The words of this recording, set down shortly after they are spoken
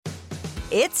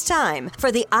It's time for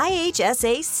the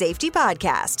IHSA Safety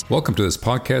Podcast. Welcome to this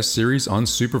podcast series on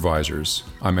supervisors.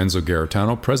 I'm Enzo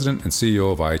Garetano, President and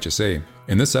CEO of IHSA.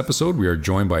 In this episode, we are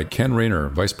joined by Ken Rayner,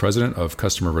 Vice President of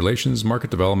Customer Relations, Market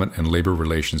Development, and Labor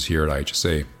Relations here at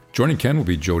IHSA. Joining Ken will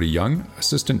be Jody Young,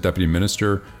 Assistant Deputy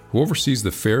Minister, who oversees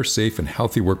the Fair, Safe, and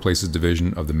Healthy Workplaces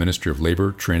Division of the Ministry of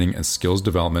Labor, Training, and Skills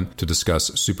Development to discuss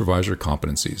supervisor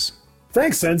competencies.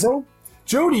 Thanks, Enzo.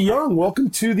 Jody Young,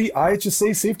 welcome to the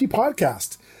IHSA Safety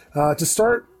Podcast. To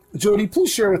start, Jody,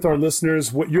 please share with our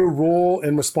listeners what your role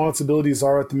and responsibilities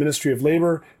are at the Ministry of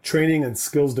Labor, Training, and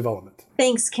Skills Development.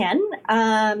 Thanks, Ken.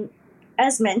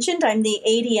 As mentioned, I'm the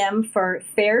ADM for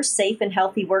Fair, Safe, and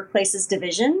Healthy Workplaces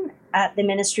Division at the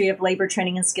Ministry of Labor,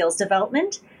 Training, and Skills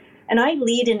Development, and I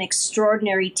lead an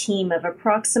extraordinary team of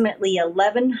approximately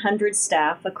 1,100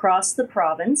 staff across the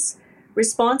province,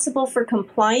 responsible for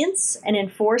compliance and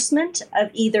enforcement of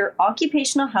either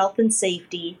Occupational Health and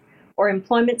Safety or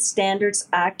Employment Standards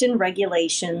Act and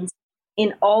regulations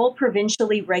in all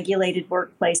provincially regulated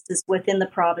workplaces within the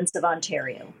province of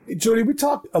Ontario. Jody, we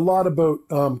talk a lot about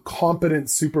competent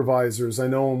supervisors. I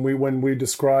know when we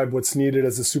describe what's needed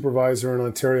as a supervisor in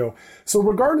Ontario. So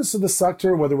regardless of the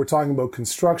sector, whether we're talking about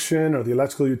construction or the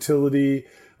electrical utility,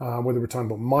 whether we're talking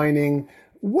about mining,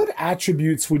 what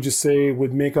attributes would you say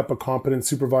would make up a competent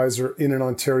supervisor in an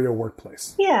Ontario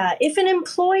workplace? Yeah, if an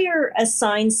employer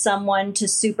assigns someone to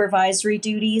supervisory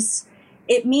duties,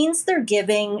 it means they're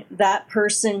giving that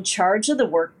person charge of the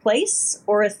workplace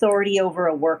or authority over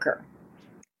a worker.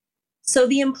 So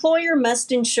the employer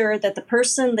must ensure that the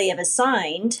person they have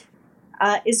assigned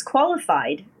is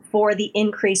qualified for the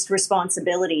increased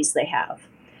responsibilities they have.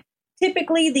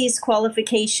 Typically, these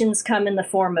qualifications come in the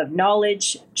form of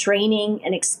knowledge, training,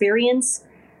 and experience.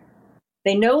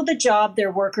 They know the job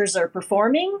their workers are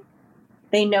performing.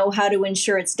 They know how to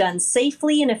ensure it's done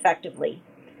safely and effectively.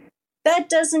 That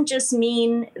doesn't just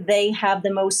mean they have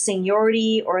the most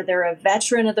seniority or they're a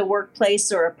veteran of the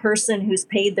workplace or a person who's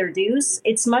paid their dues.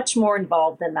 It's much more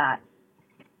involved than that.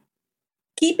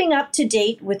 Keeping up to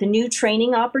date with the new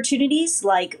training opportunities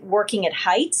like working at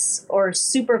heights or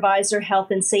supervisor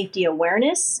health and safety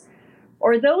awareness,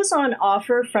 or those on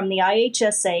offer from the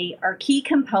IHSA are key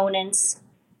components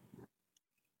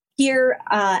here,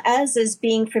 as is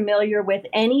being familiar with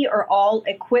any or all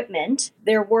equipment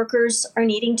their workers are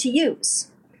needing to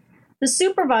use. The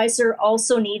supervisor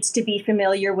also needs to be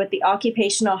familiar with the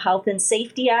Occupational Health and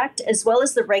Safety Act, as well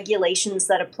as the regulations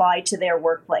that apply to their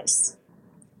workplace.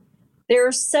 There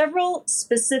are several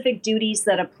specific duties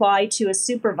that apply to a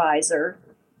supervisor,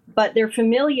 but their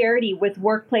familiarity with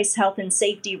workplace health and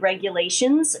safety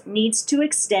regulations needs to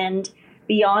extend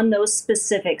beyond those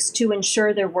specifics to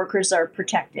ensure their workers are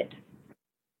protected.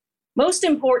 Most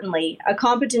importantly, a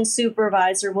competent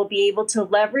supervisor will be able to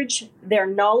leverage their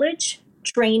knowledge,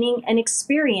 training, and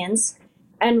experience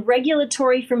and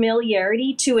regulatory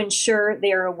familiarity to ensure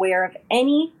they are aware of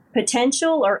any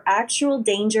potential or actual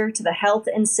danger to the health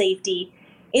and safety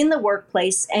in the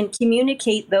workplace and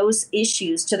communicate those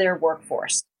issues to their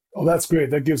workforce. Oh, that's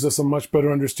great. That gives us a much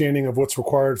better understanding of what's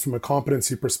required from a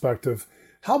competency perspective.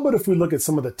 How about if we look at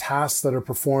some of the tasks that are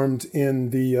performed in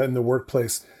the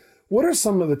workplace? What are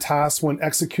some of the tasks when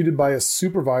executed by a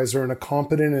supervisor in a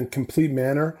competent and complete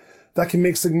manner that can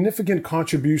make significant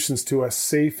contributions to a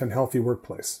safe and healthy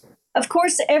workplace? Of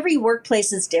course, every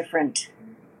workplace is different,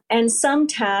 and some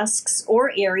tasks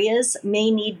or areas may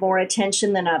need more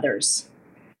attention than others.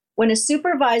 When a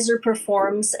supervisor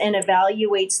performs and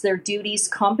evaluates their duties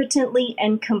competently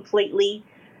and completely,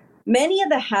 many of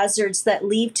the hazards that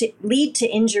lead to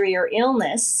injury or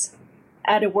illness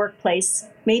at a workplace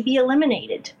may be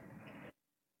eliminated.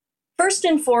 First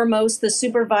and foremost, the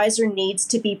supervisor needs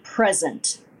to be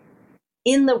present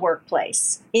in the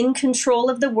workplace, in control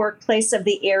of the workplace of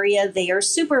the area they are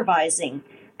supervising,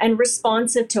 and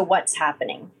responsive to what's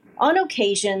happening. On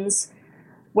occasions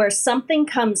where something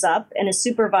comes up and a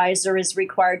supervisor is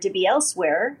required to be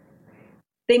elsewhere,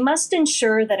 they must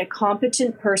ensure that a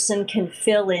competent person can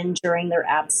fill in during their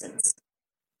absence.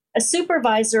 A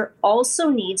supervisor also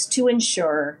needs to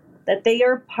ensure that they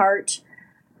are part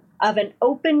of an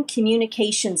open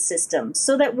communication system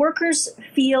so that workers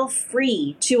feel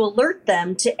free to alert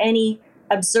them to any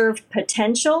observed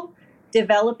potential,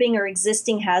 developing, or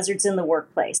existing hazards in the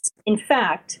workplace. In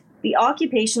fact, the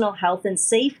Occupational Health and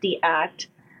Safety Act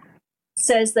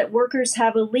says that workers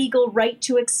have a legal right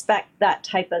to expect that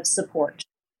type of support.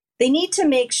 They need to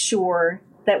make sure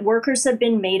that workers have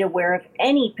been made aware of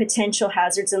any potential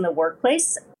hazards in the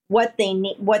workplace, what they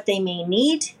may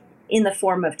need in the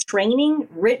form of training,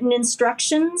 written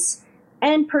instructions,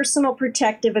 and personal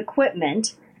protective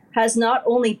equipment has not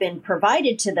only been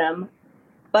provided to them,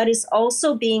 but is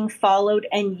also being followed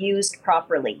and used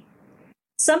properly.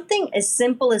 Something as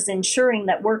simple as ensuring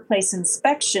that workplace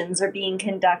inspections are being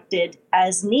conducted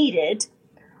as needed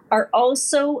are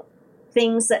also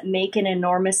things that make an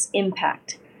enormous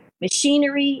impact.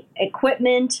 Machinery,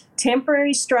 equipment,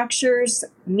 temporary structures,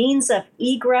 means of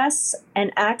egress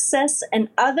and access, and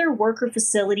other worker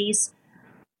facilities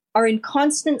are in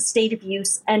constant state of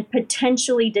use and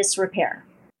potentially disrepair.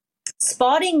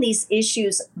 Spotting these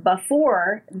issues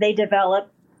before they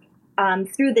develop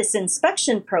through this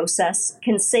inspection process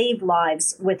can save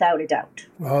lives without a doubt.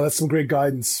 Well, that's some great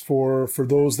guidance for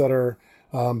those that are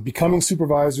becoming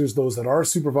supervisors, those that are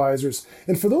supervisors,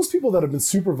 and for those people that have been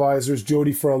supervisors,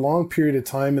 Jody, for a long period of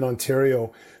time in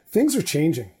Ontario. Things are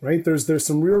changing, right? There's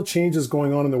some real changes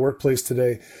going on in the workplace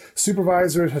today.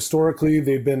 Supervisors, historically,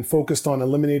 they've been focused on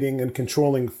eliminating and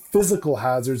controlling physical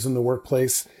hazards in the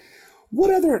workplace. What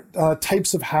other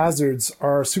types of hazards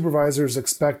are supervisors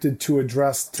expected to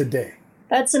address today?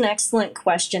 That's an excellent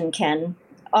question, Ken.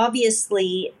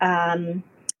 Obviously,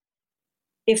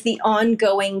 if the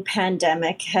ongoing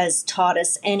pandemic has taught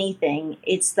us anything,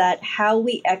 it's that how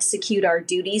we execute our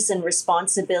duties and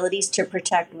responsibilities to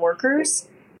protect workers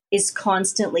is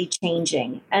constantly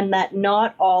changing, and that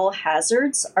not all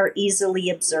hazards are easily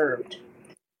observed.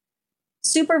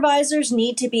 Supervisors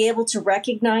need to be able to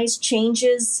recognize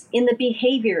changes in the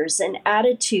behaviors and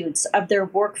attitudes of their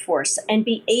workforce and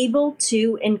be able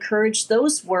to encourage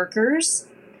those workers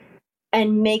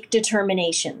and make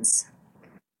determinations.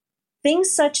 Things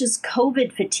such as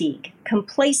COVID fatigue,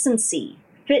 complacency,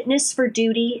 fitness for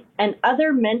duty, and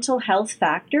other mental health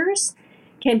factors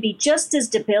can be just as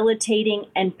debilitating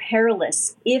and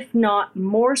perilous, if not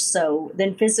more so,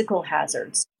 than physical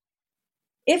hazards.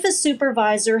 If a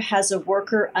supervisor has a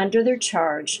worker under their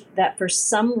charge that for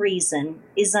some reason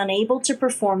is unable to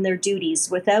perform their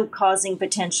duties without causing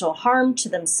potential harm to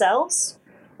themselves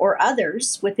or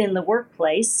others within the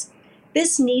workplace,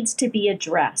 this needs to be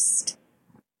addressed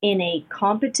in a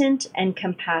competent and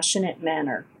compassionate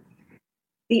manner.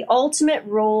 The ultimate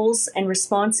roles and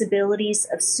responsibilities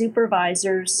of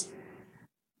supervisors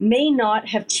may not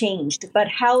have changed,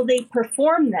 but how they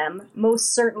perform them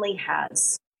most certainly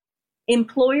has.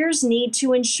 Employers need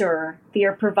to ensure they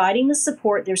are providing the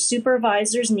support their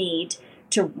supervisors need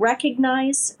to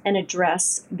recognize and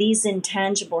address these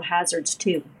intangible hazards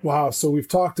too. Wow. So we've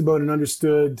talked about and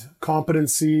understood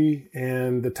competency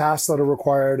and the tasks that are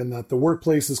required, and that the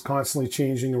workplace is constantly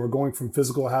changing, and we're going from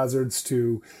physical hazards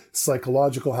to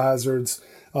psychological hazards.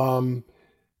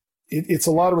 It's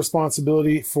a lot of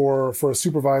responsibility for a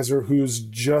supervisor who's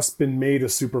just been made a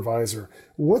supervisor.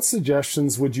 What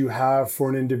suggestions would you have for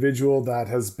an individual that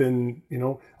has been,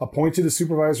 appointed a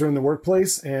supervisor in the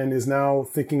workplace and is now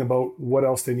thinking about what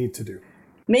else they need to do?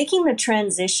 Making the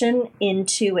transition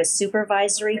into a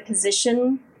supervisory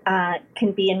position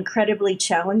can be incredibly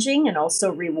challenging and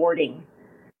also rewarding.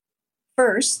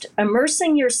 First,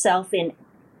 immersing yourself in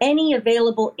any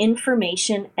available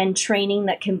information and training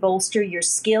that can bolster your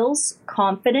skills,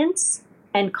 confidence,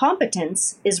 and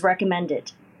competence is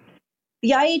recommended.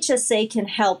 The IHSA can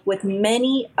help with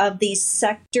many of these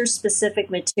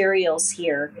sector-specific materials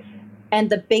here,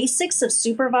 and the basics of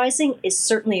supervising is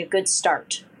certainly a good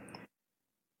start.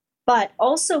 But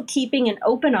also keeping an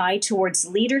open eye towards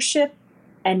leadership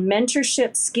and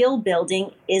mentorship skill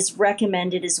building is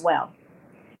recommended as well.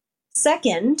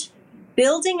 Second,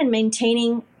 building and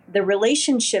maintaining the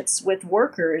relationships with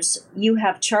workers you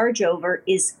have charge over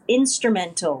is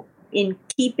instrumental in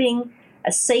keeping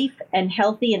a safe and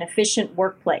healthy and efficient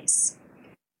workplace.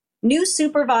 New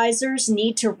supervisors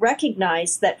need to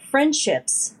recognize that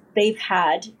friendships they've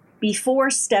had before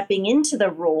stepping into the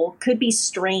role could be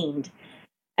strained,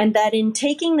 and that in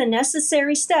taking the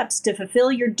necessary steps to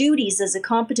fulfill your duties as a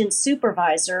competent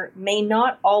supervisor may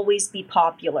not always be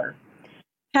popular.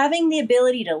 Having the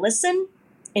ability to listen,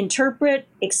 interpret,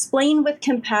 explain with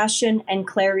compassion and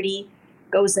clarity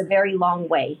goes a very long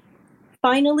way.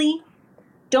 Finally,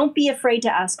 don't be afraid to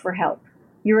ask for help.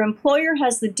 Your employer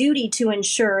has the duty to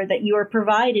ensure that you are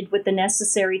provided with the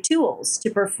necessary tools to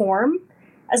perform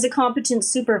as a competent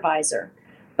supervisor,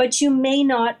 but you may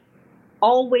not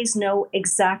always know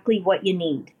exactly what you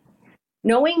need.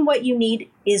 Knowing what you need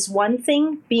is one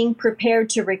thing, being prepared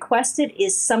to request it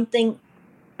is something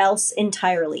else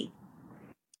entirely.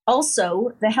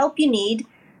 Also, the help you need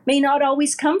may not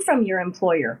always come from your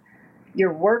employer.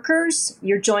 Your workers,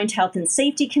 your Joint Health and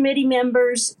Safety Committee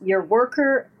members, your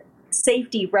worker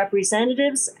safety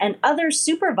representatives, and other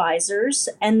supervisors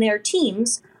and their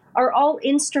teams are all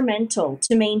instrumental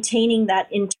to maintaining that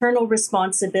internal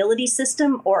responsibility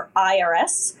system, or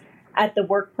IRS, at the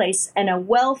workplace, and a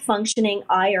well-functioning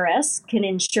IRS can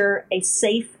ensure a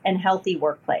safe and healthy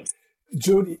workplace.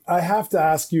 Jody, I have to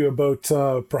ask you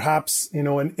about perhaps,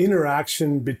 an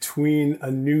interaction between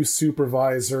a new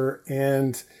supervisor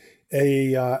and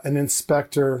an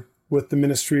inspector with the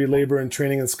Ministry of Labor and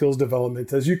Training and Skills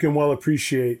Development. As you can well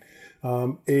appreciate,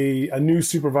 a new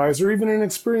supervisor, even an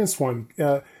experienced one,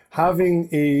 having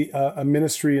a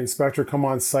ministry inspector come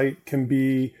on site can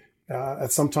be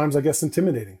at sometimes, I guess,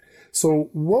 intimidating. So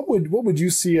what would you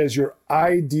see as your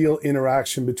ideal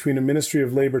interaction between a Ministry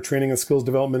of Labor Training and Skills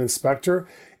Development inspector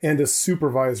and a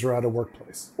supervisor at a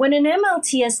workplace? When an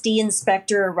MLTSD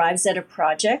inspector arrives at a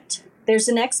project, there's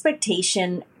an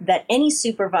expectation that any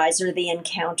supervisor they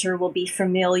encounter will be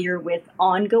familiar with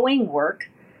ongoing work,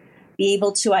 be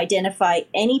able to identify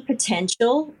any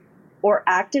potential or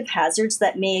active hazards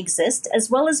that may exist, as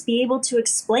well as be able to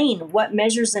explain what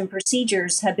measures and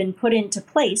procedures have been put into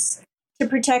place to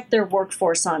protect their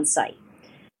workforce on site.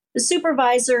 The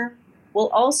supervisor will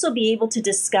also be able to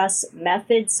discuss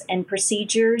methods and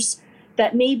procedures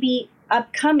that may be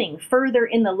upcoming further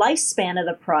in the lifespan of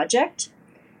the project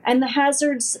and the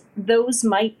hazards those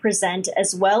might present,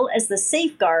 as well as the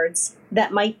safeguards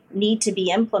that might need to be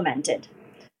implemented.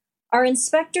 Our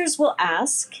inspectors will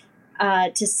ask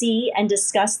to see and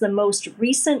discuss the most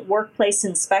recent workplace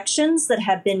inspections that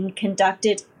have been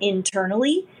conducted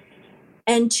internally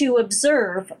and to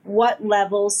observe what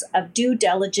levels of due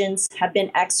diligence have been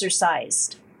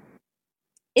exercised.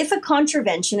 If a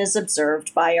contravention is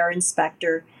observed by our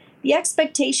inspector, the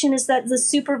expectation is that the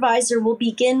supervisor will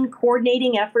begin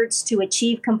coordinating efforts to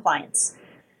achieve compliance.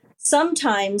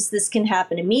 Sometimes this can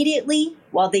happen immediately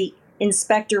while the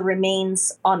inspector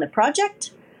remains on the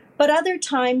project, but other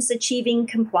times achieving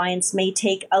compliance may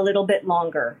take a little bit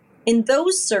longer. In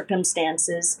those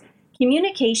circumstances,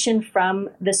 communication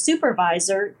from the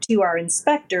supervisor to our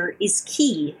inspector is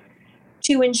key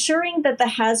to ensuring that the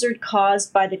hazard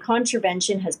caused by the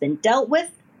contravention has been dealt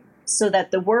with so that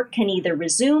the work can either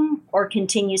resume or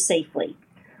continue safely.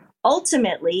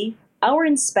 Ultimately, our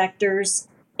inspectors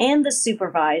and the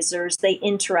supervisors they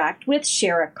interact with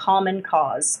share a common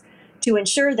cause to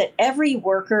ensure that every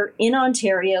worker in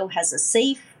Ontario has a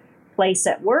safe place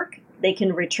at work, they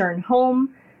can return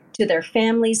home to their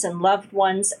families and loved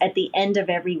ones at the end of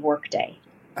every workday.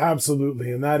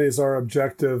 Absolutely. And that is our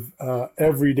objective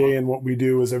every day. And what we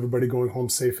do is everybody going home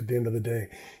safe at the end of the day.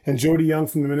 And Jody Young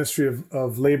from the Ministry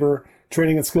of Labor,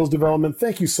 Training and Skills Development,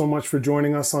 thank you so much for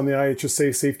joining us on the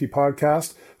IHSA Safety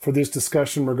Podcast for this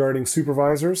discussion regarding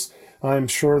supervisors. I'm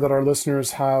sure that our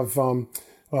listeners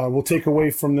will take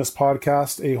away from this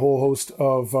podcast a whole host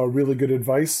of really good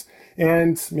advice.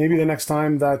 And maybe the next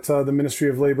time that the Ministry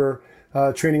of Labor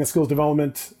Training and Skills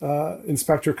Development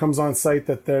inspector comes on site,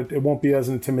 that it won't be as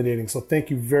intimidating. So thank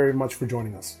you very much for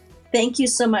joining us. Thank you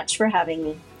so much for having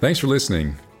me. Thanks for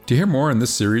listening. To hear more in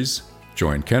this series,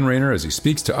 join Ken Rayner as he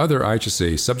speaks to other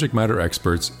IHSA subject matter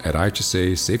experts at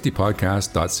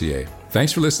ihsasafetypodcast.ca.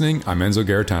 Thanks for listening. I'm Enzo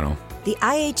Garetano. The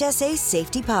IHSA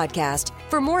Safety Podcast.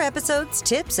 For more episodes,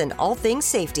 tips, and all things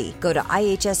safety, go to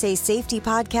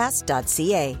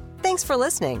ihsasafetypodcast.ca. Thanks for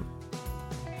listening.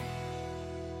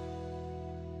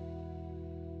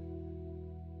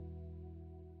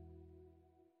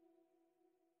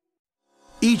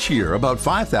 Each year, about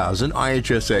 5,000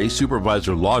 IHSA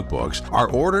supervisor logbooks are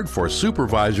ordered for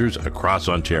supervisors across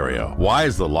Ontario. Why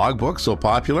is the logbook so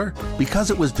popular? Because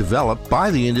it was developed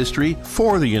by the industry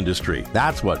for the industry.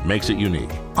 That's what makes it unique.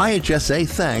 IHSA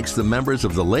thanks the members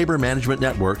of the Labor Management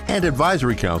Network and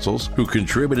advisory councils who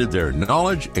contributed their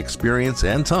knowledge, experience,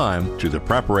 and time to the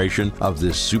preparation of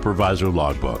this supervisor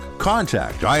logbook.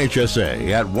 Contact IHSA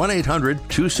at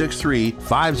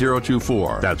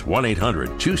 1-800-263-5024. That's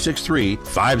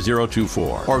 1-800-263-5024.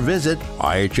 Or visit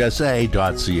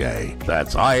ihsa.ca.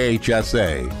 That's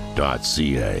ihsa.ca.